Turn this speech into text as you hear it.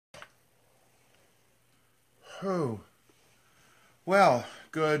Oh, well,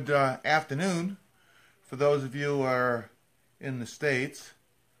 good afternoon for those of you who are in the States.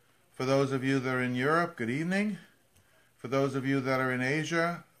 For those of you that are in Europe, good evening. For those of you that are in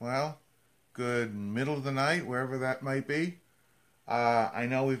Asia, well, good middle of the night, wherever that might be. I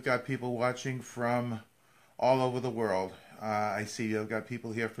know we've got people watching from all over the world. I see you've got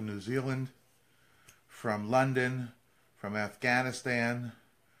people here from New Zealand, from London, from Afghanistan,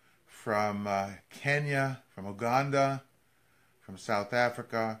 from Kenya, from Uganda, from South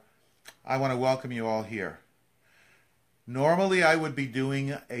Africa. I want to welcome you all here. Normally I would be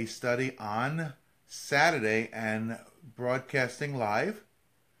doing a study on Saturday and broadcasting live.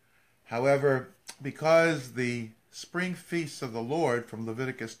 However, because the spring feasts of the Lord from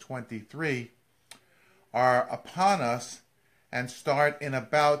Leviticus 23 are upon us and start in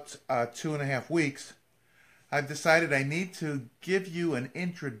about 2.5 weeks, I've decided I need to give you an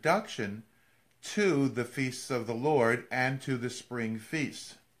introduction to the feasts of the Lord and to the spring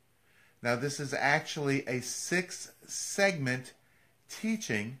feasts. Now, this is actually a 6-segment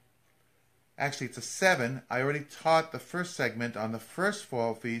teaching. Actually, it's a 7. I already taught the first segment on the first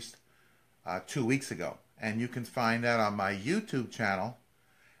fall feast 2 weeks ago. And you can find that on my YouTube channel.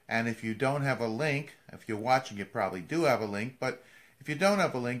 And if you don't have a link, if you're watching, you probably do have a link. But if you don't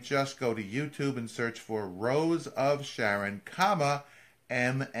have a link, just go to YouTube and search for Rose of Sharon,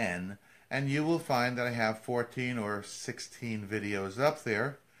 MN. And you will find that I have 14 or 16 videos up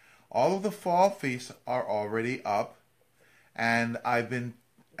there. All of the fall feasts are already up, and I've been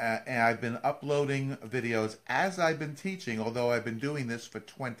uploading videos as I've been teaching. Although I've been doing this for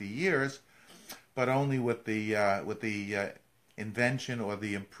 20 years, but only with the invention or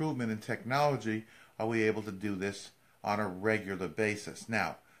the improvement in technology are we able to do this on a regular basis.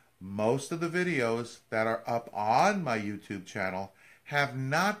 Now, most of the videos that are up on my YouTube channel have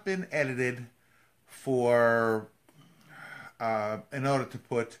not been edited for in order to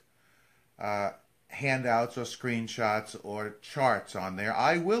put handouts or screenshots or charts on there.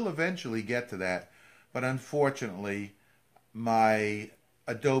 I will eventually get to that, but unfortunately my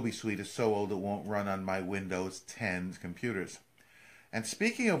Adobe suite is so old it won't run on my Windows 10 computers. And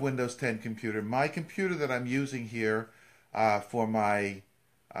speaking of Windows 10 computer, my computer that I'm using here for my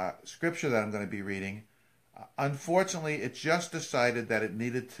scripture that I'm going to be reading, unfortunately it just decided that it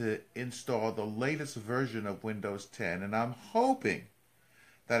needed to install the latest version of Windows 10, and I'm hoping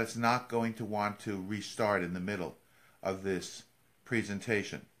that it's not going to want to restart in the middle of this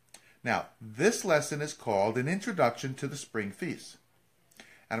presentation. Now, this lesson is called An Introduction to the Spring Feasts.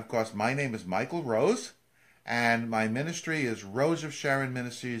 And of course, my name is Michael Rose, and my ministry is Rose of Sharon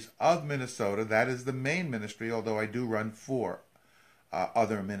Ministries of Minnesota. That is the main ministry, although I do run 4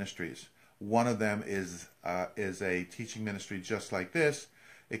 other ministries. One of them is a teaching ministry just like this,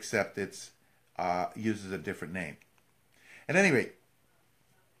 except it's uses a different name. At any rate,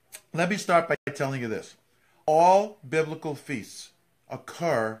 let me start by telling you this. All biblical feasts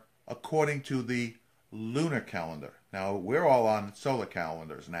occur according to the lunar calendar. Now, we're all on solar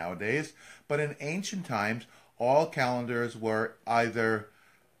calendars nowadays, but in ancient times, all calendars were either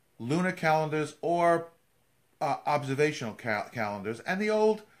lunar calendars or observational calendars. And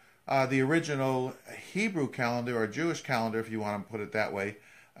the original Hebrew calendar, or Jewish calendar, if you want to put it that way,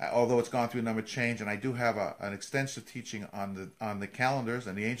 although it's gone through a number of change, and I do have an extensive teaching on the calendars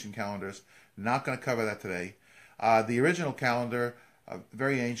and the ancient calendars. Not going to cover that today. The original calendar,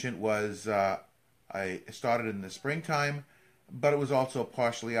 very ancient, was I started in the springtime, but it was also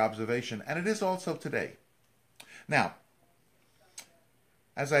partially observation, and it is also today. Now,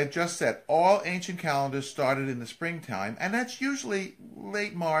 as I've just said, all ancient calendars started in the springtime, and that's usually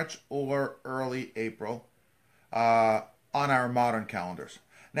late March or early April on our modern calendars.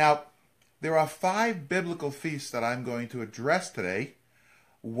 Now, there are 5 biblical feasts that I'm going to address today.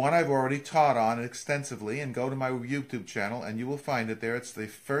 One I've already taught on extensively, and go to my YouTube channel and you will find it there. It's the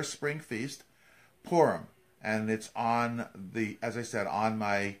first spring feast, Purim, and it's on as I said, on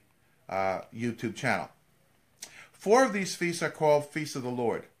my YouTube channel. 4 of these feasts are called Feasts of the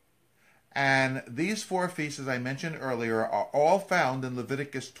Lord. And these 4 feasts, as I mentioned earlier, are all found in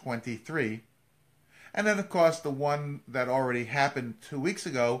Leviticus 23. And then, of course, the one that already happened 2 weeks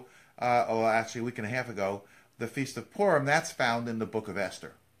ago, or actually a week and a half ago, the Feast of Purim, that's found in the book of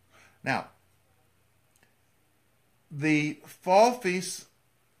Esther. Now, the fall feasts,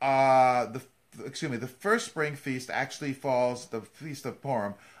 the first spring feast actually falls, the Feast of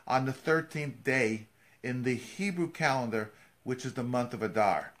Purim, on the 13th day in the Hebrew calendar, which is the month of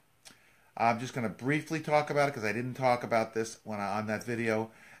Adar. I'm just going to briefly talk about it because I didn't talk about this on that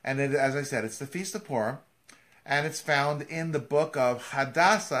video. And as I said, it's the Feast of Purim, and it's found in the book of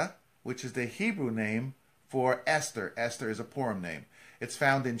Hadassah, which is the Hebrew name for Esther. Esther is a Purim name. It's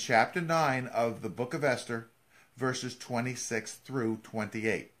found in chapter 9 of the book of Esther, verses 26 through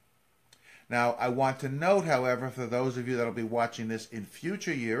 28. Now, I want to note, however, for those of you that will be watching this in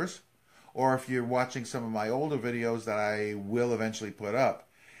future years, or if you're watching some of my older videos that I will eventually put up,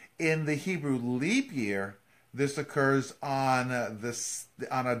 in the Hebrew leap year, this occurs on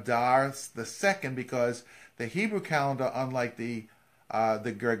Adar the 2nd, because the Hebrew calendar, unlike the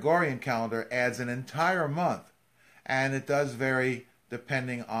Gregorian calendar, adds an entire month, and it does vary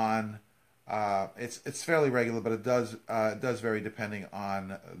depending on. It's fairly regular, but it does vary depending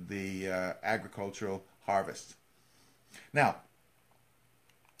on the agricultural harvest. Now,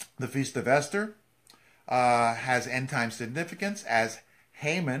 the Feast of Esther has end time significance, as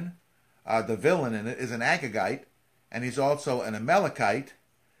Haman, the villain in it, is an Agagite, and he's also an Amalekite,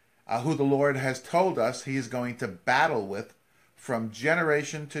 who the Lord has told us he is going to battle with from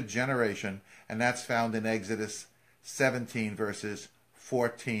generation to generation, and that's found in Exodus 17, verses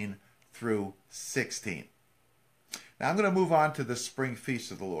 14 through 16. Now I'm going to move on to the spring feasts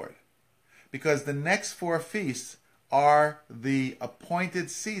of the Lord, because the next 4 feasts are the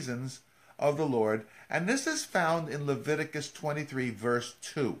appointed seasons of the Lord, and this is found in Leviticus 23, verse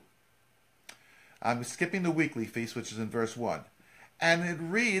 2. I'm skipping the weekly feast, which is in verse 1. And it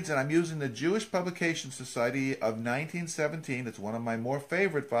reads, and I'm using the Jewish Publication Society of 1917. It's one of my more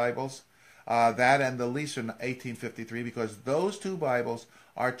favorite Bibles, that and the Leeser 1853, because those 2 Bibles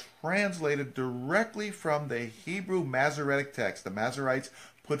are translated directly from the Hebrew Masoretic text. The Masoretes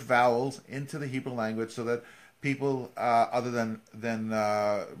put vowels into the Hebrew language so that people other than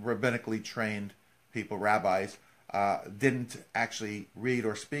rabbinically trained people, rabbis, didn't actually read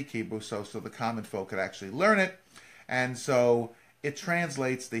or speak Hebrew, so the common folk could actually learn it. And so it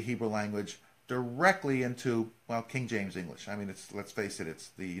translates the Hebrew language directly into, well, King James English. I mean, let's face it, it's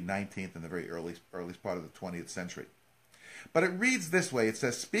the 19th and the very earliest part of the 20th century. But it reads this way. It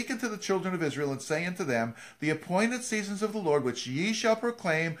says, "Speak unto the children of Israel, and say unto them, the appointed seasons of the Lord, which ye shall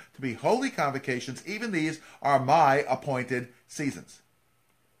proclaim to be holy convocations, even these are my appointed seasons."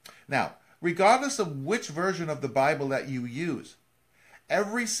 Now, regardless of which version of the Bible that you use,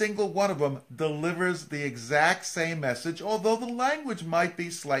 every single one of them delivers the exact same message, although the language might be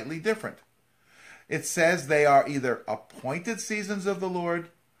slightly different. It says they are either appointed seasons of the Lord,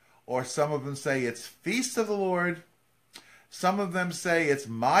 or some of them say it's feasts of the Lord. Some of them say it's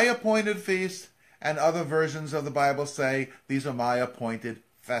my appointed feast, and other versions of the Bible say these are my appointed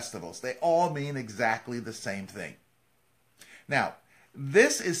festivals. They all mean exactly the same thing. Now,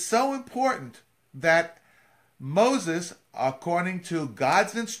 this is so important that Moses, according to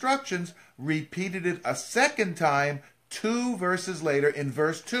God's instructions, repeated it a second time 2 verses later in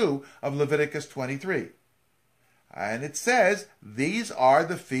verse 2 of Leviticus 23. And it says, "These are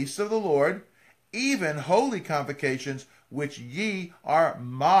the feasts of the Lord, even holy convocations, which ye are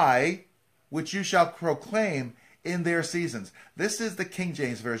which you shall proclaim in their seasons." This is the King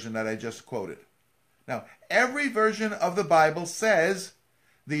James Version that I just quoted. Now, every version of the Bible says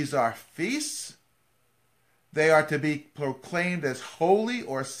these are feasts. They are to be proclaimed as holy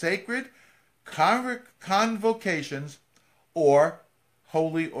or sacred convocations or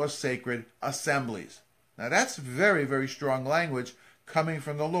holy or sacred assemblies. Now, that's very, very strong language coming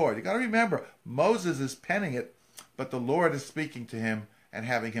from the Lord. You got to remember, Moses is penning it, but the Lord is speaking to him and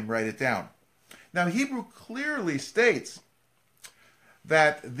having him write it down. Now, Hebrew clearly states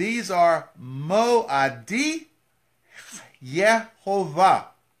that these are Mo'adi Yehovah.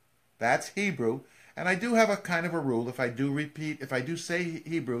 That's Hebrew. And I do have a kind of a rule. If I do say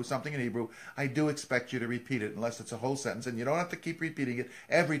Hebrew, something in Hebrew, I do expect you to repeat it, unless it's a whole sentence. And you don't have to keep repeating it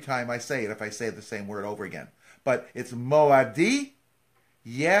every time I say it if I say the same word over again. But it's Mo'adi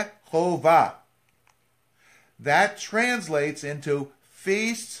Yehovah. That translates into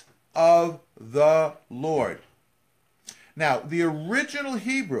feasts of the Lord. Now, the original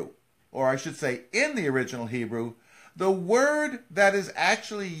Hebrew, or I should say in the original Hebrew, the word that is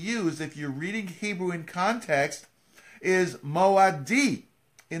actually used, if you're reading Hebrew in context, is moadi,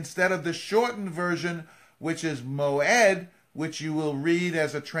 instead of the shortened version, which is moed, which you will read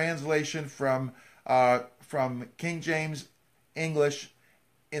as a translation from King James English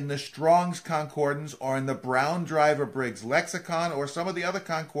in the Strong's Concordance or in the Brown Driver Briggs Lexicon or some of the other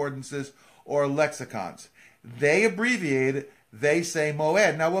concordances or lexicons. They abbreviate it. They say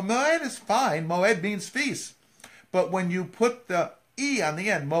moed. Now, well, moed is fine. Moed means feast. But when you put the E on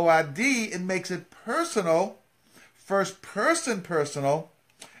the end, moadi, it makes it personal, first person personal.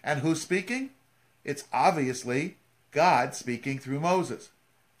 And who's speaking? It's obviously God speaking through Moses.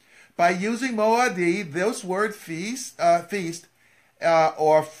 By using moadi, this word feast,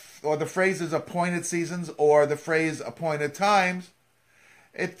 or or the phrases appointed seasons or the phrase appointed times,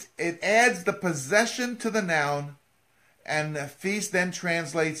 it adds the possession to the noun, and the feast then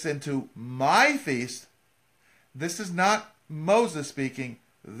translates into my feast. This is not Moses speaking.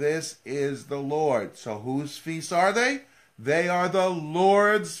 This is the Lord. So whose feasts are they? They are the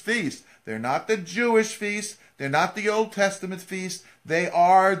Lord's feast. They're not the Jewish feasts. They're not the Old Testament feasts. They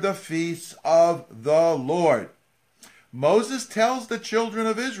are the feasts of the Lord. Moses tells the children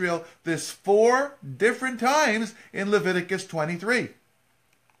of Israel this 4 different times in Leviticus 23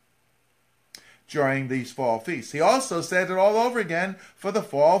 during these fall feasts. He also said it all over again for the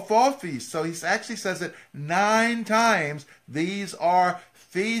fall feast. So he actually says it 9 times. These are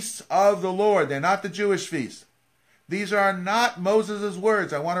feasts of the Lord. They're not the Jewish feasts. These are not Moses'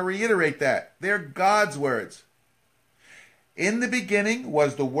 words. I want to reiterate that. They're God's words. In the beginning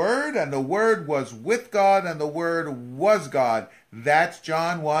was the Word, and the Word was with God, and the Word was God. That's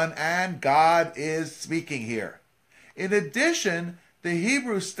John 1, and God is speaking here. In addition, the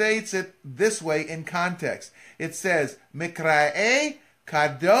Hebrew states it this way in context. It says, Mikra'e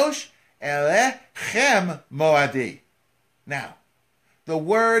kadosh elechem moadi. Now, the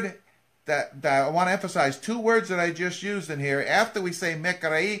word that I want to emphasize, 2 words that I just used in here. After we say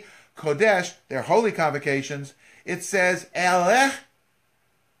Mikra'e kodesh, they're holy convocations, it says elech,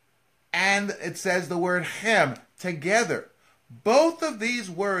 and it says the word chem together. Both of these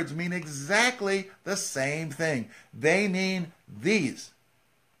words mean exactly the same thing. They mean these.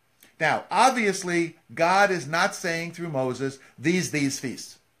 Now, obviously, God is not saying through Moses, these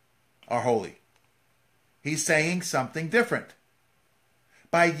feasts are holy. He's saying something different.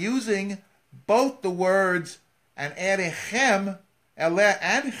 By using both the words and adding chem, eleh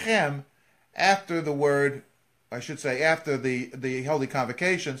and chem, after the word, I should say after the holy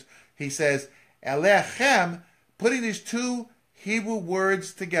convocations, he says eleh chem, putting these 2 Hebrew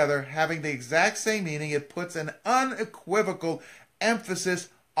words together, having the exact same meaning, it puts an unequivocal emphasis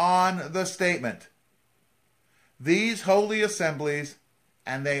on the statement. These holy assemblies,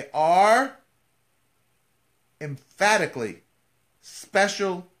 and they are emphatically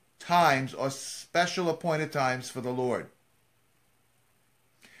special times or special appointed times for the Lord.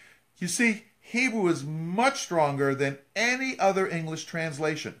 You see, Hebrew is much stronger than any other English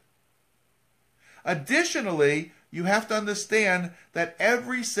translation. Additionally, you have to understand that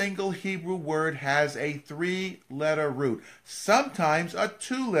every single Hebrew word has a 3-letter root, sometimes a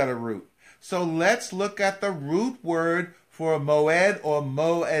 2-letter root. So let's look at the root word for moed or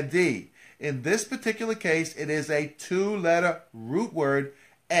moedi. In this particular case, it is a 2-letter root word,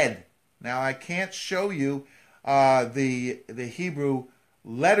 ed. Now, I can't show you the Hebrew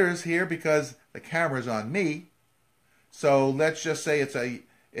letters here because the camera's on me. So let's just say it's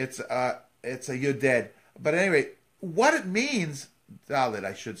a yuded. But anyway, what it means, Dalet,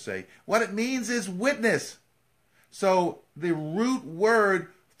 I should say, what it means is witness. So the root word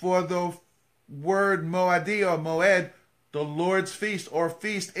for the word moadi or moed, the Lord's feast or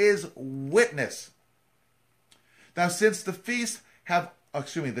feast, is witness. Now, since the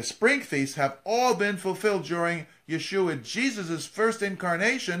the spring feasts have all been fulfilled during Yeshua Jesus' first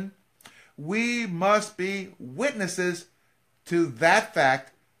incarnation, we must be witnesses to that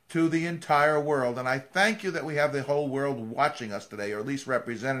fact to the entire world. And I thank you that we have the whole world watching us today, or at least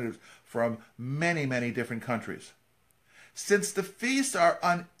representatives from many, many different countries. Since the feasts are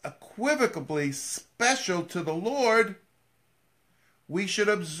unequivocally special to the Lord, we should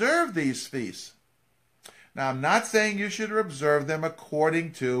observe these feasts. Now, I'm not saying you should observe them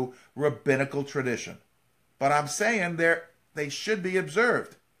according to rabbinical tradition, but I'm saying they should be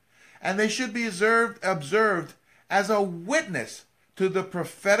observed. And they should be observed as a witness to the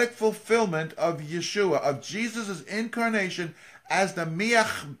prophetic fulfillment of Yeshua, of Jesus' incarnation as the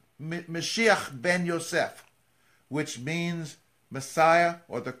Mashiach ben Yosef, which means Messiah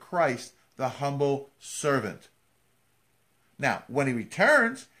or the Christ, the humble servant. Now, when he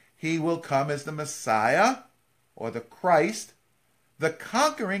returns, he will come as the Messiah or the Christ, the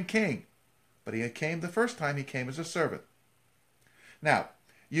conquering king. But he came the first time, he came as a servant. Now,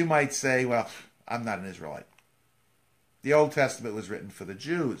 you might say, well, I'm not an Israelite. The Old Testament was written for the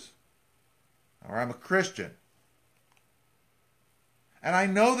Jews. Or I'm a Christian. And I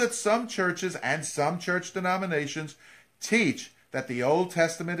know that some churches and some church denominations teach that the Old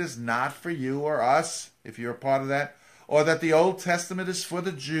Testament is not for you or us, if you're a part of that, or that the Old Testament is for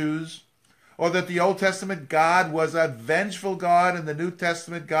the Jews, or that the Old Testament God was a vengeful God and the New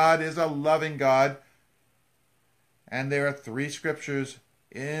Testament God is a loving God. And there are 3 scriptures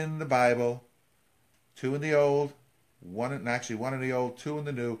in the Bible, 2 in the Old, one in the Old, 2 in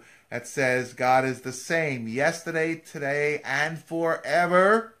the New, that says God is the same yesterday, today, and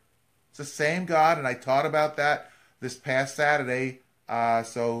forever. It's the same God, and I taught about that this past Saturday.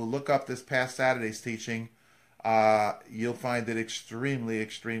 So look up this past Saturday's teaching. You'll find it extremely,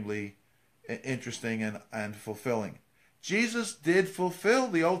 extremely interesting and fulfilling. Jesus did fulfill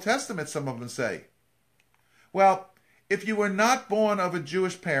the Old Testament, some of them say. Well, if you were not born of a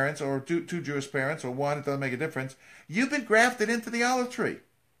Jewish parents, or two Jewish parents, or one, it doesn't make a difference, you've been grafted into the olive tree.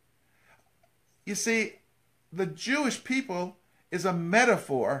 You see, the Jewish people is a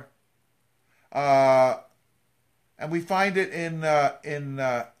metaphor, and we find it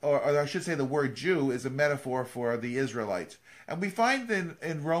or I should say the word Jew is a metaphor for the Israelites. And we find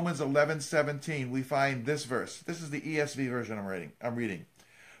in Romans 11:17, we find this verse. This is the ESV version I'm reading.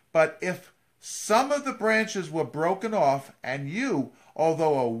 But if some of the branches were broken off, and you,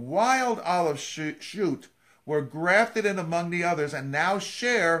 although a wild olive shoot, were grafted in among the others, and now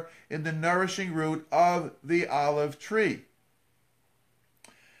share in the nourishing root of the olive tree.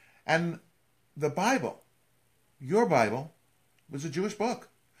 And the Bible, your Bible, was a Jewish book.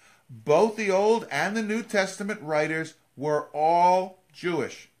 Both the Old and the New Testament writers were all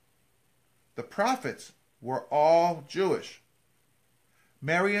Jewish. The prophets were all Jewish.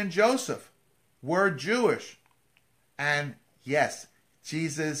 Mary and Joseph were Jewish. And yes,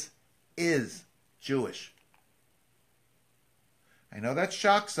 Jesus is Jewish. I know that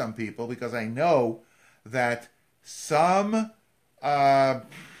shocks some people, because I know that some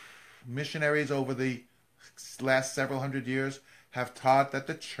missionaries over the last several hundred years have taught that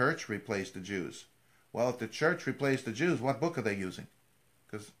the church replaced the Jews. Well, if the church replaced the Jews, what book are they using?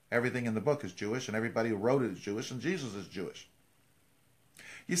 Because everything in the book is Jewish, and everybody who wrote it is Jewish, and Jesus is Jewish.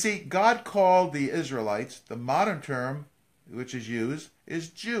 You see, God called the Israelites, the modern term which is used, is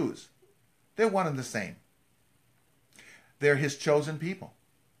Jews. They're one and the same. They're his chosen people.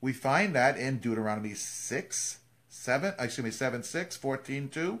 We find that in Deuteronomy 7:6,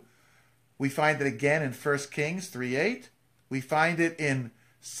 14:2. We find it again in 1 Kings 3:8. We find it in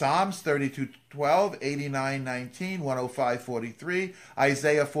Psalms 32:12, 89:19, 105:43,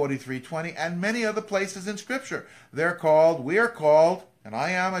 Isaiah 43:20, and many other places in Scripture. We are called, and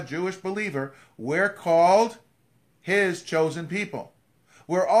I am a Jewish believer, we're called his chosen people.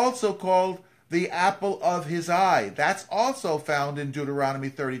 We're also called the apple of his eye. That's also found in Deuteronomy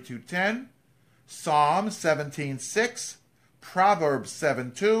 32:10, Psalm 17:6, Proverbs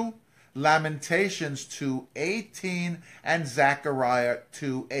 7:2, Lamentations 2:18, and Zechariah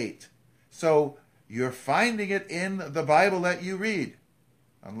 2:8. So you're finding it in the Bible that you read,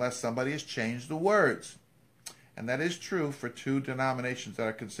 unless somebody has changed the words. And that is true for two denominations that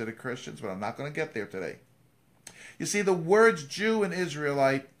are considered Christians, but I'm not going to get there today. You see, the words Jew and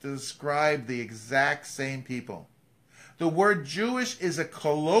Israelite describe the exact same people. The word Jewish is a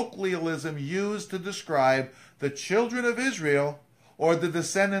colloquialism used to describe the children of Israel, or the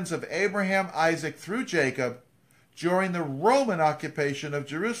descendants of Abraham, Isaac, through Jacob, during the Roman occupation of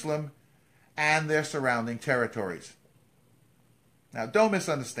Jerusalem and their surrounding territories. Now, don't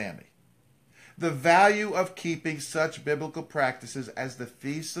misunderstand me. The value of keeping such biblical practices as the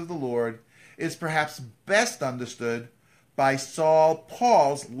feasts of the Lord is perhaps best understood by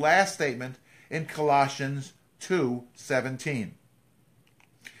Paul's last statement in Colossians 2:17.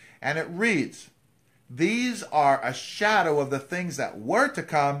 And it reads, "These are a shadow of the things that were to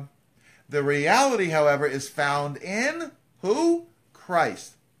come. The reality, however, is found in" who?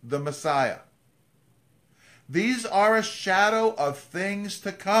 Christ, the Messiah. These are a shadow of things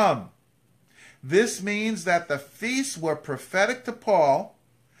to come. This means that the feasts were prophetic to Paul,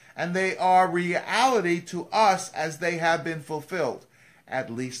 and they are reality to us as they have been fulfilled. At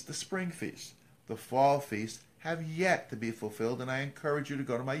least the spring feast. The fall feast have yet to be fulfilled, and I encourage you to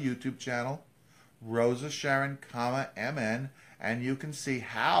go to my YouTube channel, Rosa Sharon, MN, and you can see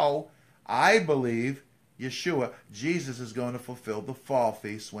how I believe Yeshua, Jesus, is going to fulfill the fall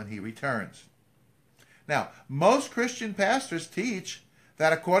feast when he returns. Now, most Christian pastors teach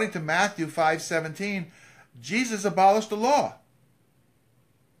that according to Matthew 5:17, Jesus abolished the law.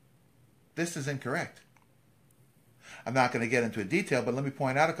 This is incorrect. I'm not going to get into detail, but let me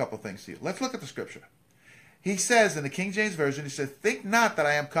point out a couple things to you. Let's look at the scripture. He says in the King James Version, he says, "Think not that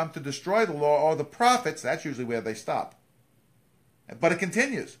I am come to destroy the law or the prophets." That's usually where they stop. But it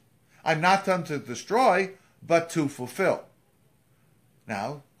continues. "I'm not come to destroy, but to fulfill."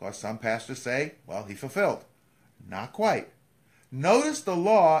 Now, of course, some pastors say, well, he fulfilled. Not quite. Notice the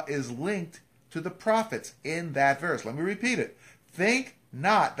law is linked to the prophets in that verse. Let me repeat it. "Think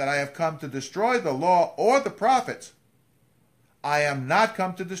not that I have come to destroy the law or the prophets. I am not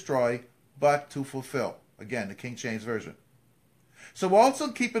come to destroy, but to fulfill." Again, the King James Version. So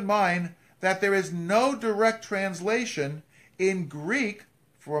also keep in mind that there is no direct translation in Greek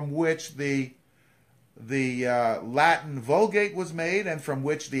from which the Latin Vulgate was made and from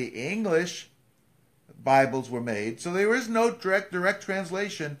which the English Bibles were made. So there is no direct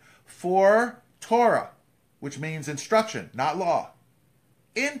translation for Torah, which means instruction, not law,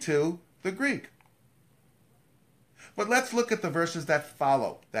 into the Greek. But let's look at the verses that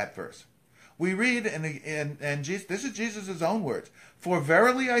follow that verse. We read, and Jesus, this is Jesus' own words, "For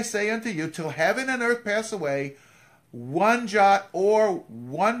verily I say unto you, till heaven and earth pass away, one jot or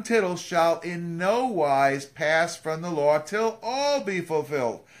one tittle shall in no wise pass from the law till all be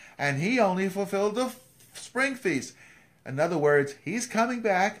fulfilled." And he only fulfilled the spring feast. In other words, he's coming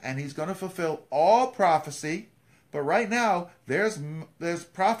back and he's going to fulfill all prophecy. But right now, there's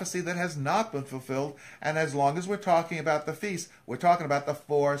prophecy that has not been fulfilled. And as long as we're talking about the feast, we're talking about the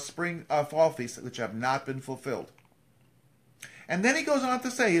 4 fall feasts which have not been fulfilled. And then he goes on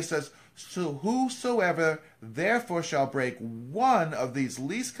to say, he says, "So whosoever therefore shall break one of these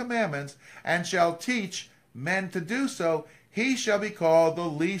least commandments and shall teach men to do so, he shall be called the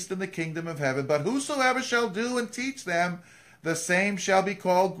least in the kingdom of heaven. But whosoever shall do and teach them, the same shall be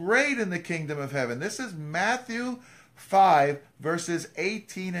called great in the kingdom of heaven." This is Matthew 5, verses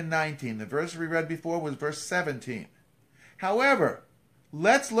 18 and 19. The verse we read before was verse 17. However,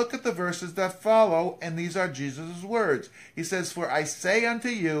 let's look at the verses that follow, and these are Jesus' words. He says, "For I say unto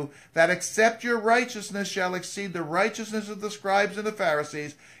you, that except your righteousness shall exceed the righteousness of the scribes and the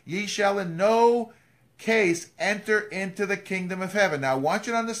Pharisees, ye shall in no case enter into the kingdom of heaven." Now I want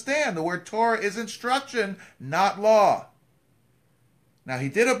you to understand, the word Torah is instruction, not law. Now he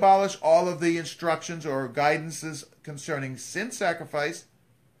did abolish all of the instructions or guidances concerning sin sacrifice,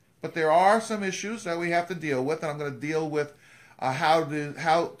 but there are some issues that we have to deal with, and I'm going to deal with how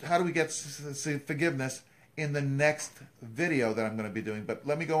do we get forgiveness in the next video that I'm going to be doing. But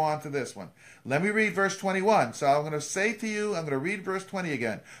let me go on to this one. Let me read verse 21. So I'm going to say to you, I'm going to read verse 20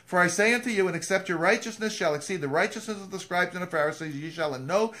 again. "For I say unto you, and except your righteousness shall exceed the righteousness of the scribes and the Pharisees, ye shall in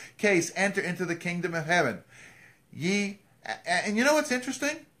no case enter into the kingdom of heaven. And you know what's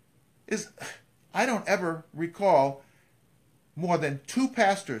interesting? Is I don't ever recall more than 2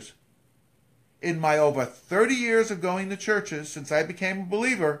 pastors in my over 30 years of going to churches since I became a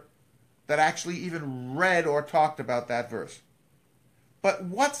believer that actually even read or talked about that verse. But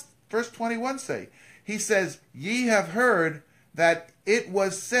what's verse 21 say? He says, "Ye have heard that it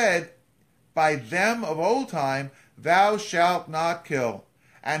was said by them of old time, Thou shalt not kill.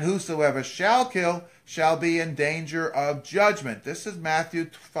 And whosoever shall kill shall be in danger of judgment." This is Matthew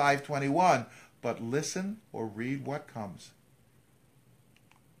 5:21. But listen or read what comes.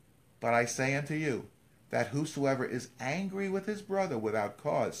 "But I say unto you, that whosoever is angry with his brother without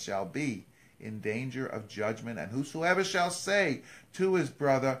cause shall be in danger of judgment. And whosoever shall say to his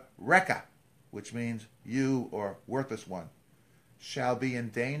brother, Reka," which means you or worthless one, "shall be in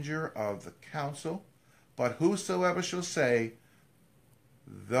danger of the council. But whosoever shall say,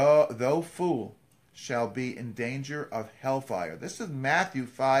 Though fool, shall be in danger of hellfire." This is Matthew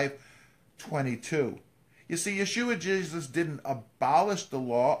 5:22. You see, Yeshua Jesus didn't abolish the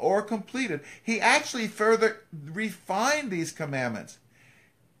law or complete it. He actually further refined these commandments.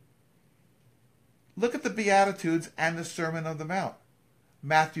 Look at the Beatitudes and the Sermon on the Mount.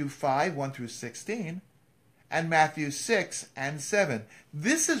 Matthew 5, 1 through 16, and Matthew 6 and 7.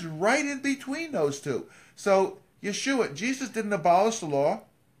 This is right in between those two. So Jesus didn't abolish the law.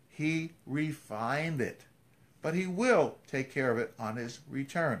 He refined it. But he will take care of it on his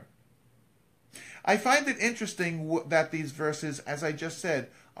return. I find it interesting that these verses, as I just said,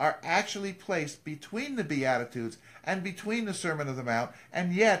 are actually placed between the Beatitudes and between the Sermon on the Mount,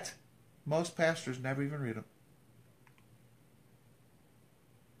 and yet most pastors never even read them.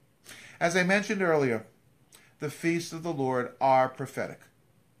 As I mentioned earlier, the feasts of the Lord are prophetic.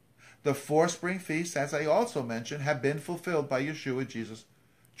 The 4 spring feasts, as I also mentioned, have been fulfilled by Yeshua Jesus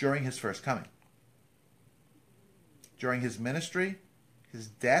during his first coming. During his ministry, his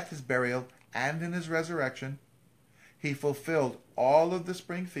death, his burial, and in his resurrection, he fulfilled all of the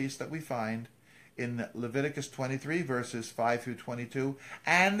spring feasts that we find in Leviticus 23, verses 5 through 22,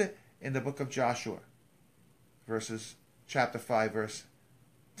 and in the book of Joshua, chapter 5, verse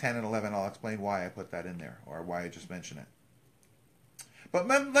 10 and 11. I'll explain why I put that in there, or why I just mentioned it. But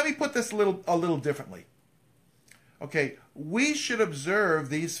let me put this a little differently. Okay, we should observe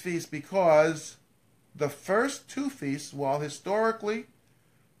these feasts because the first 2 feasts, while historically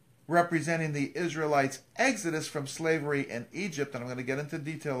representing the Israelites' exodus from slavery in Egypt, and I'm going to get into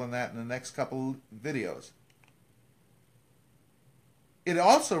detail on that in the next couple videos, it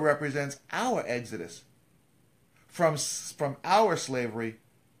also represents our exodus from our slavery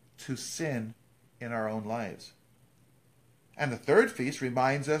to sin in our own lives. And the third feast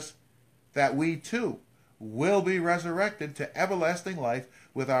reminds us that we too will be resurrected to everlasting life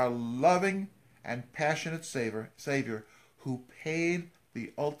with our loving and passionate Savior who paid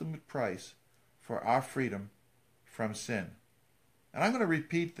the ultimate price for our freedom from sin. And I'm going to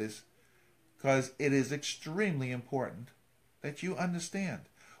repeat this because it is extremely important that you understand.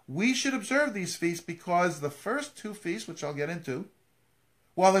 We should observe these feasts because the first two feasts, which I'll get into,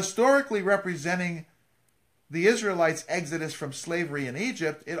 while historically representing the Israelites' exodus from slavery in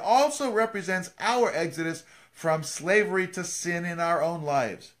Egypt, it also represents our exodus from slavery to sin in our own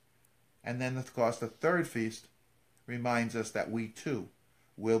lives. And then, of course, the third feast reminds us that we too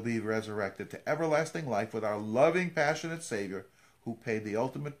will be resurrected to everlasting life with our loving, passionate Savior who paid the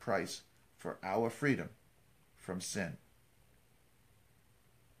ultimate price for our freedom from sin.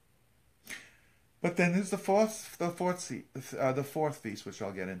 But then there's the fourth feast, which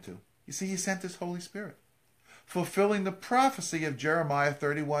I'll get into. You see, he sent his Holy Spirit, fulfilling the prophecy of Jeremiah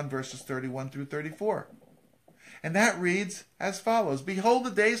 31, verses 31 through 34. And that reads as follows: Behold, the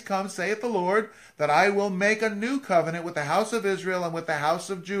days come, saith the Lord, that I will make a new covenant with the house of Israel and with the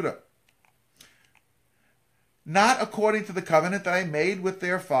house of Judah. Not according to the covenant that I made with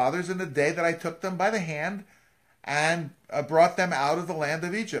their fathers in the day that I took them by the hand and brought them out of the land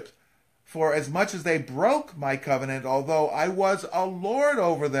of Egypt. For as much as they broke my covenant, although I was a Lord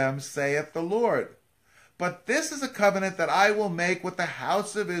over them, saith the Lord. But this is a covenant that I will make with the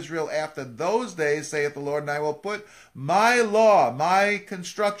house of Israel after those days, saith the Lord, and I will put my law, my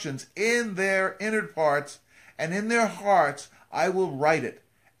constructions in their inner parts, and in their hearts I will write it,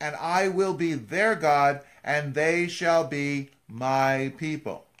 and I will be their God, and they shall be my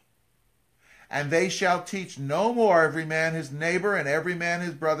people. And they shall teach no more every man his neighbor and every man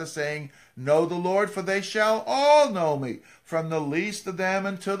his brother, saying, Know the Lord, for they shall all know me, from the least of them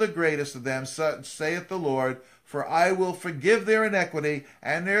unto the greatest of them, saith the Lord. For I will forgive their iniquity,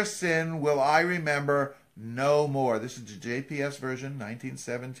 and their sin will I remember no more. This is the JPS version,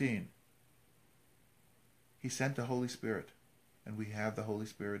 1917. He sent the Holy Spirit, and we have the Holy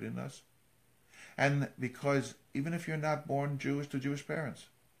Spirit in us. And because even if you're not born Jewish to Jewish parents,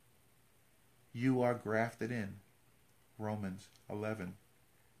 you are grafted in. Romans 11.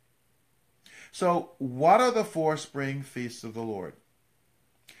 So, what are the four spring feasts of the Lord?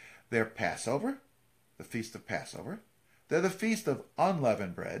 They're Passover, the Feast of Passover. They're the Feast of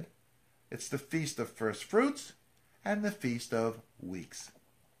Unleavened Bread. It's the Feast of First Fruits and the Feast of Weeks.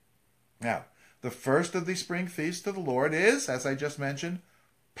 Now, the first of these spring feasts of the Lord is, as I just mentioned,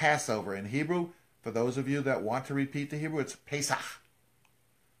 Passover. In Hebrew, for those of you that want to repeat the Hebrew, it's Pesach.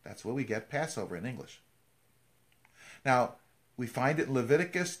 That's where we get Passover in English. Now, we find it in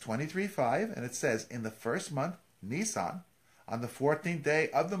Leviticus 23:5, and it says, In the first month, Nisan, on the 14th day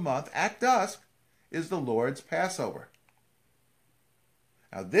of the month, at dusk, is the Lord's Passover.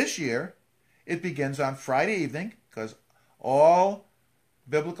 Now, this year, it begins on Friday evening, because all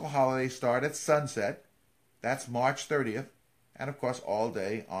biblical holidays start at sunset. That's March 30th, and of course, all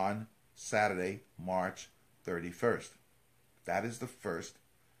day on Saturday, March 31st. That is the first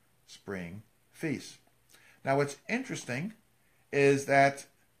spring feast. Now, what's interesting is that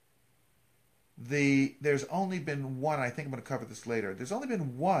there's only been one, I think I'm going to cover this later, there's only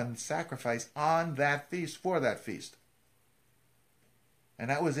been one sacrifice on that feast for that feast. And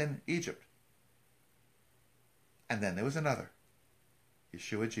that was in Egypt. And then there was another,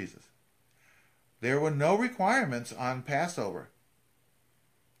 Yeshua Jesus. There were no requirements on Passover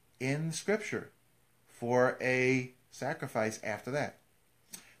in Scripture for a sacrifice after that.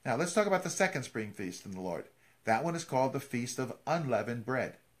 Now, let's talk about the second spring feast in the Lord. That one is called the Feast of Unleavened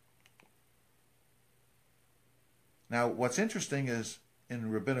Bread. Now, what's interesting is in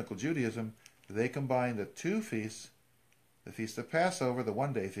Rabbinical Judaism, they combine the two feasts, the Feast of Passover, the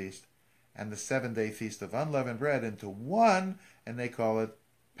one-day feast, and the 7-day Feast of Unleavened Bread into one, and they call it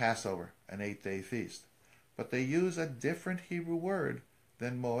Passover, an 8-day feast. But they use a different Hebrew word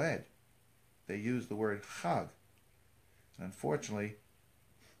than Moed. They use the word Chag. And unfortunately,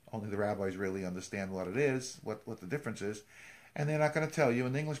 only the rabbis really understand what it is, what the difference is, and they're not going to tell you.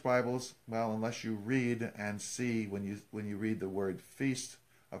 In the English Bibles, well, unless you read and see when you read the word Feast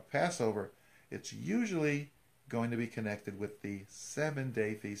of Passover, it's usually going to be connected with the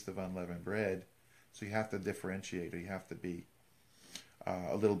 7-day Feast of Unleavened Bread. So you have to differentiate, or you have to be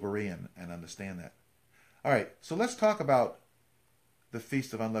a little Berean and understand that. All right, so let's talk about the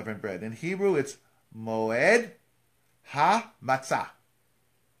Feast of Unleavened Bread. In Hebrew, it's Moed HaMatzah.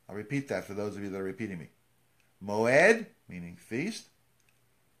 I'll repeat that for those of you that are repeating me. Moed, meaning feast.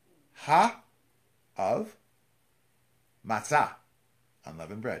 Ha, of. Matzah,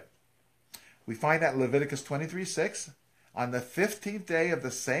 unleavened bread. We find that in Leviticus 23:6. On the 15th day of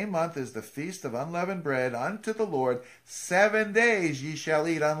the same month is the feast of unleavened bread unto the Lord. 7 days ye shall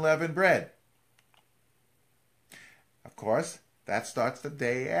eat unleavened bread. Of course, that starts the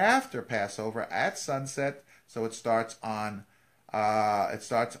day after Passover at sunset. So it starts on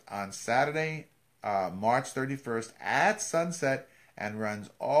Saturday, March 31st at sunset, and runs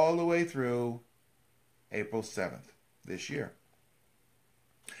all the way through April 7th this year.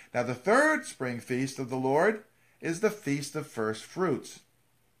 Now the third spring feast of the Lord is the Feast of First Fruits.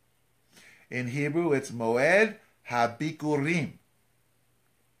 In Hebrew, it's Moed HaBikurim,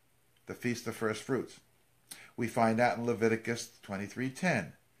 the Feast of First Fruits. We find that in Leviticus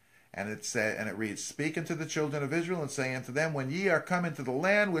 23:10. And it reads, Speak unto the children of Israel, and say unto them, When ye are come into the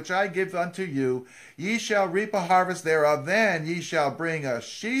land which I give unto you, ye shall reap a harvest thereof. Then ye shall bring a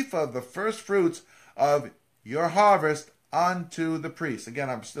sheaf of the first fruits of your harvest unto the priest. Again,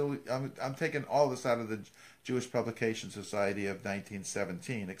 I'm taking all this out of the Jewish Publication Society of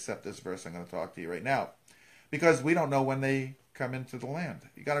 1917, except this verse I'm going to talk to you right now, because we don't know when they come into the land.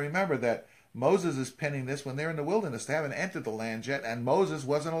 You got to remember that Moses is penning this when they're in the wilderness. They haven't entered the land yet, and Moses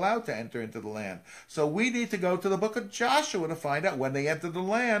wasn't allowed to enter into the land. So we need to go to the book of Joshua to find out when they entered the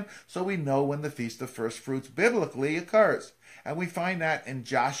land, so we know when the Feast of First Fruits biblically occurs. And we find that in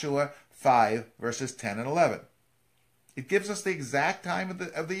Joshua 5, verses 10 and 11. It gives us the exact time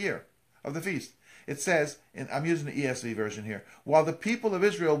of the year, of the feast. It says, and I'm using the ESV version here, while the people of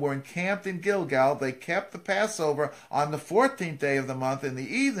Israel were encamped in Gilgal, they kept the Passover on the 14th day of the month in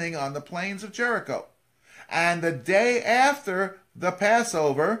the evening on the plains of Jericho. And the day after the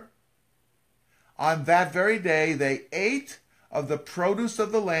Passover, on that very day, they ate of the produce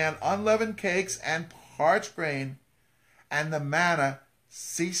of the land, unleavened cakes and parched grain, and the manna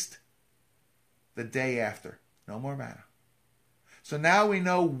ceased the day after. No more manna. So now we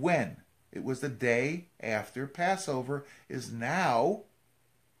know when. It was the day after Passover, is now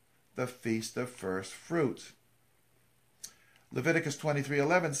the Feast of First Fruits. Leviticus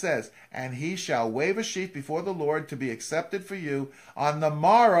 23:11 says, And he shall wave a sheaf before the Lord to be accepted for you. On the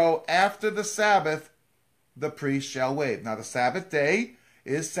morrow after the Sabbath, the priest shall wave. Now the Sabbath day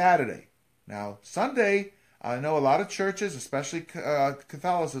is Saturday. Now Sunday, I know a lot of churches, especially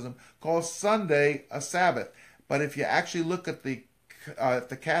Catholicism, call Sunday a Sabbath. But if you actually look at the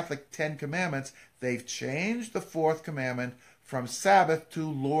Catholic Ten Commandments, they've changed the fourth commandment from Sabbath to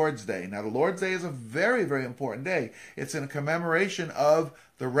Lord's Day. Now, the Lord's Day is a very, very important day. It's in a commemoration of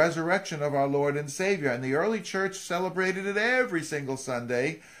the resurrection of our Lord and Savior. And the early church celebrated it every single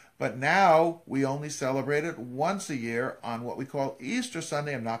Sunday, but now we only celebrate it once a year on what we call Easter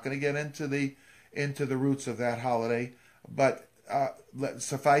Sunday. I'm not going to get into the roots of that holiday, but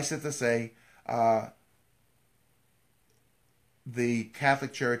suffice it to say, the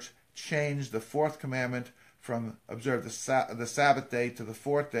Catholic Church changed the fourth commandment from observe the Sabbath day to the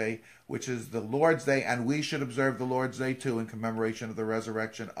fourth day, which is the Lord's Day, and we should observe the Lord's Day too in commemoration of the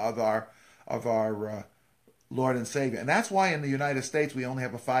resurrection of our Lord and Savior. And that's why in the United States we only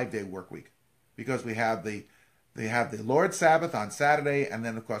have a 5-day work week, because we have the Lord's Sabbath on Saturday, and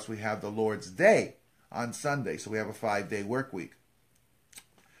then of course we have the Lord's Day on Sunday. So we have a 5-day work week.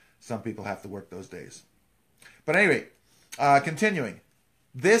 Some people have to work those days. But anyway, continuing.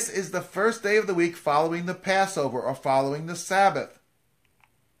 This is the first day of the week following the Passover, or following the Sabbath.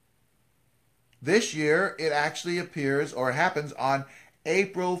 This year, it actually appears or happens on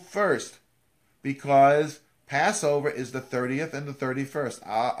April 1st, because Passover is the 30th and the 31st.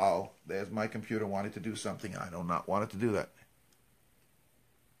 Uh-oh, there's my computer wanting to do something. I do not want it to do that.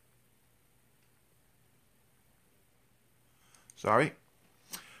 Sorry.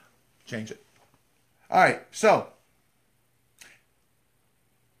 Change it. All right, so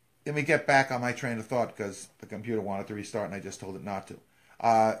let me get back on my train of thought, because the computer wanted to restart and I just told it not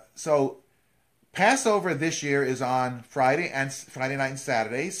to. So Passover this year is on Friday night and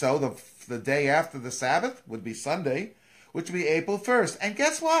Saturday. So the day after the Sabbath would be Sunday, which would be April 1st. And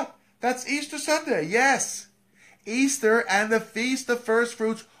guess what? That's Easter Sunday. Yes. Easter and the Feast of First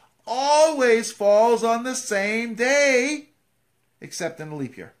Fruits always falls on the same day, except in a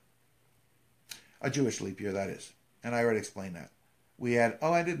leap year. A Jewish leap year, that is. And I already explained that. We had,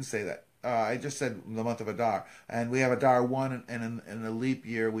 I didn't say that. I just said the month of Adar. And we have Adar 1, and in a leap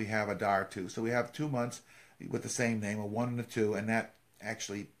year we have Adar 2. So we have 2 months with the same name, a 1 and a 2, and that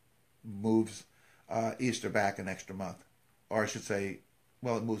actually moves Easter back an extra month. Or I should say,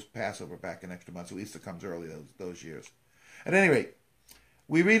 well, it moves Passover back an extra month, so Easter comes early those years. At any rate,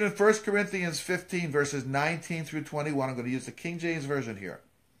 we read in 1 Corinthians 15, verses 19 through 21. I'm going to use the King James Version here.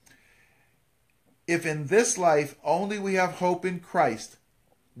 If in this life only we have hope in Christ,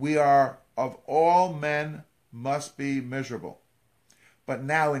 we are of all men must be miserable. But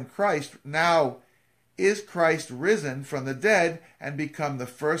now in Christ, now is Christ risen from the dead and become the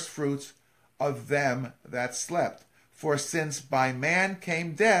first fruits of them that slept. For since by man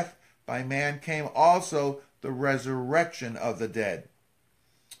came death, by man came also the resurrection of the dead.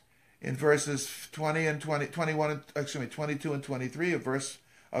 In verses 22 and 23 of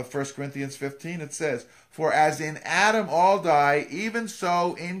 1 Corinthians 15, it says, For as in Adam all die, even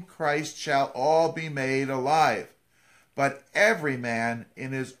so in Christ shall all be made alive. But every man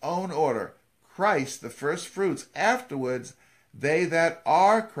in his own order, Christ the first fruits, afterwards they that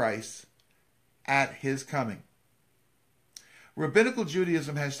are Christ's at his coming. Rabbinical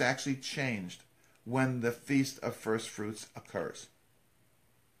Judaism has actually changed when the Feast of First Fruits occurs.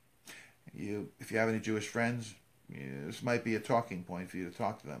 If you have any Jewish friends, this might be a talking point for you to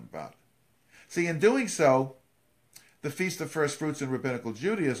talk to them about. See, in doing so, the Feast of First Fruits in Rabbinical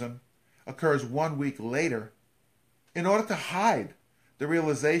Judaism occurs 1 week later in order to hide the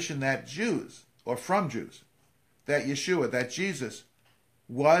realization that Jews, or from Jews, that Yeshua, that Jesus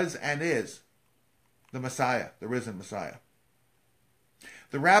was and is the Messiah, the risen Messiah.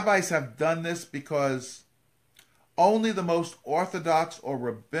 The rabbis have done this because only the most orthodox or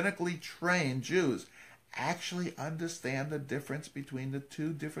rabbinically trained Jews actually understand the difference between the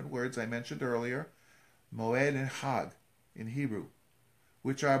two different words I mentioned earlier, Moed and Chag in Hebrew,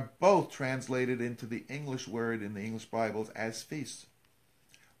 which are both translated into the English word in the English Bibles as feasts,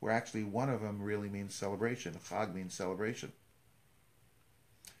 where actually one of them really means celebration. Chag means celebration.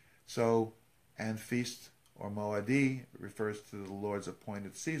 So, and feast or Moadi refers to the Lord's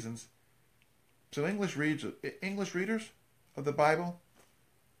appointed seasons. So English readers of the Bible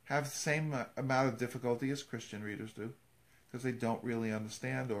have the same amount of difficulty as Christian readers do, because they don't really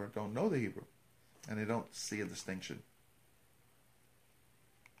understand or don't know the Hebrew, and they don't see a distinction.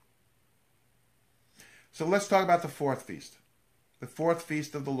 So let's talk about the fourth feast. The fourth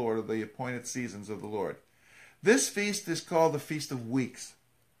feast of the Lord, of the appointed seasons of the Lord. This feast is called the Feast of Weeks.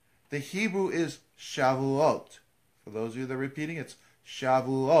 The Hebrew is Shavuot. For those of you that are repeating, it's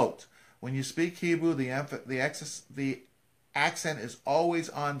Shavuot. When you speak Hebrew, the accent is always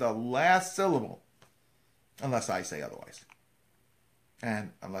on the last syllable, unless I say otherwise,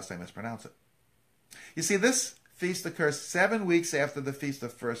 and unless I mispronounce it. You see, this feast occurs 7 weeks after the Feast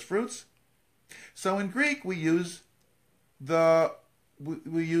of First Fruits. So in Greek, we use the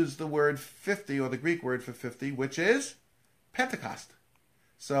word 50, or the Greek word for 50, which is Pentecost.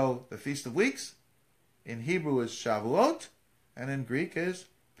 So the Feast of Weeks in Hebrew is Shavuot, and in Greek is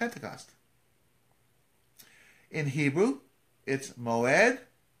Pentecost. In Hebrew, it's Moed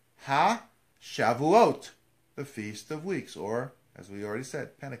HaShavuot, the Feast of Weeks, or, as we already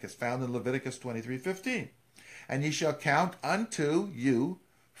said, Pentecost, found in Leviticus 23:15. And ye shall count unto you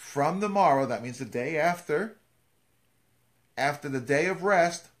from the morrow, that means the day after the day of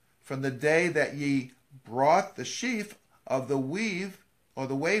rest, from the day that ye brought the sheaf of the weave, or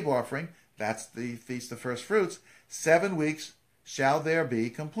the wave offering, that's the Feast of First Fruits, 7 weeks shall there be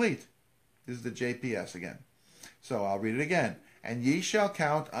complete. This is the JPS again. So I'll read it again. And ye shall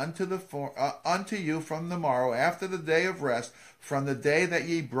count unto you from the morrow, after the day of rest, from the day that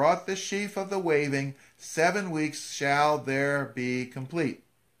ye brought the sheaf of the waving, 7 weeks shall there be complete.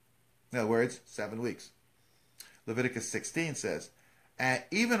 In other words, 7 weeks. Leviticus 16 says, And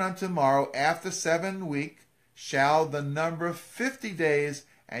even unto tomorrow, after 7 weeks, shall the number 50 days,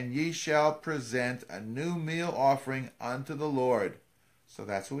 and ye shall present a new meal offering unto the Lord. So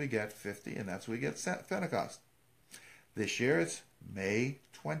that's what we get, 50, and that's what we get Pentecost. This year it's May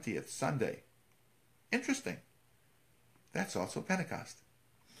 20th, Sunday. Interesting. That's also Pentecost.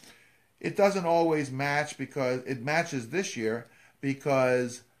 It doesn't always match, because it matches this year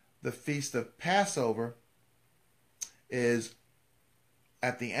because the Feast of Passover is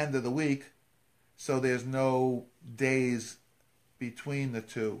at the end of the week, so there's no days between the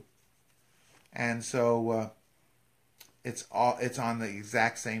two, and so it's on the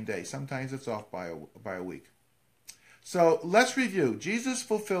exact same day. Sometimes it's off by a week. So let's review. Jesus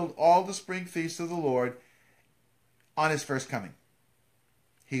fulfilled all the spring feasts of the Lord on his first coming.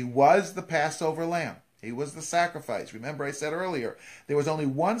 He was the Passover lamb. He was the sacrifice. Remember, I said earlier, there was only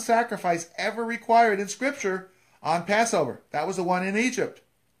one sacrifice ever required in Scripture on Passover. That was the one in Egypt.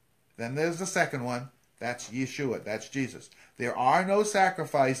 Then there's the second one. That's Yeshua. That's Jesus. There are no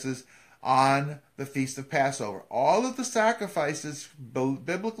sacrifices on the Feast of Passover. All of the sacrifices,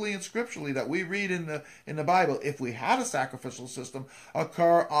 biblically and scripturally, that we read in the Bible, if we had a sacrificial system,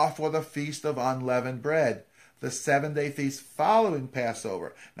 occur for the Feast of Unleavened Bread, the 7-day feast following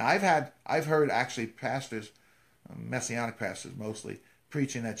Passover. Now, I've heard actually pastors, Messianic pastors mostly,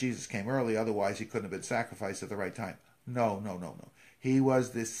 preaching that Jesus came early, otherwise he couldn't have been sacrificed at the right time. No, no, no, no. He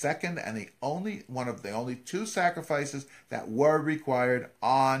was the second and the only one of the only two sacrifices that were required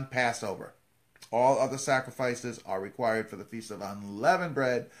on Passover. All other sacrifices are required for the Feast of Unleavened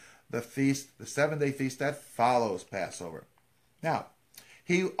Bread, the 7-day feast that follows Passover. Now,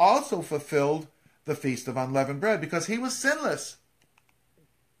 he also fulfilled the Feast of Unleavened Bread because he was sinless.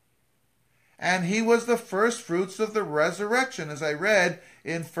 And he was the first fruits of the resurrection, as I read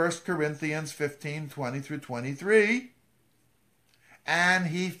in 1 Corinthians 15:20 through 23. And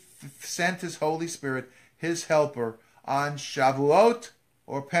he sent his Holy Spirit, his helper, on Shavuot,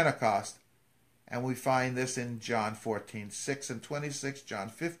 or Pentecost. And we find this in John 14:6 and 26, John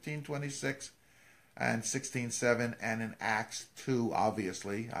 15:26 and 16:7, and in Acts 2,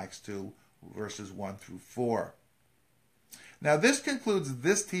 obviously, Acts 2, verses 1 through 4. Now, this concludes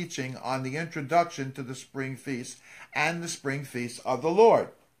this teaching on the introduction to the spring feast and the spring feasts of the Lord.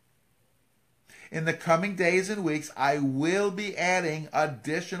 In the coming days and weeks, I will be adding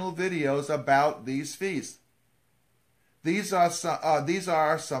additional videos about these feasts. These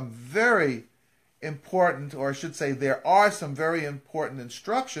are some very important, or I should say there are some very important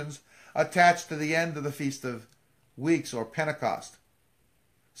instructions attached to the end of the Feast of Weeks, or Pentecost.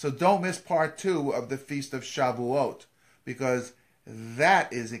 So don't miss part 2 of the Feast of Shavuot, because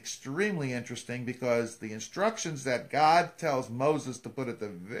that is extremely interesting, because the instructions that God tells Moses to put at the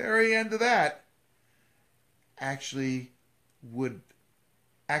very end of that actually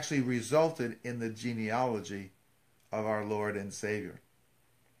resulted in the genealogy of our Lord and Savior.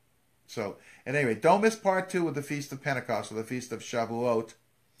 So, at any rate, don't miss part 2 of the Feast of Pentecost, or the Feast of Shavuot,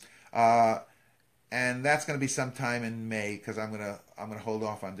 and that's going to be sometime in May, because I'm going to hold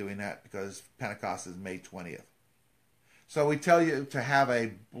off on doing that because Pentecost is May 20th. So we tell you to have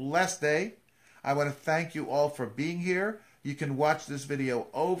a blessed day. I want to thank you all for being here. You can watch this video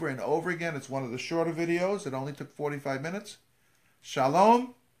over and over again. It's one of the shorter videos. It only took 45 minutes.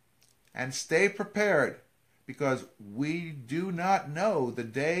 Shalom, and stay prepared, because we do not know the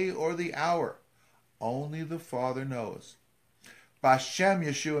day or the hour. Only the Father knows. B'Shem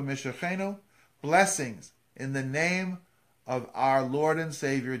Yeshua Mishachenu, blessings in the name of our Lord and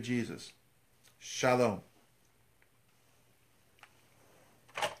Savior Jesus. Shalom.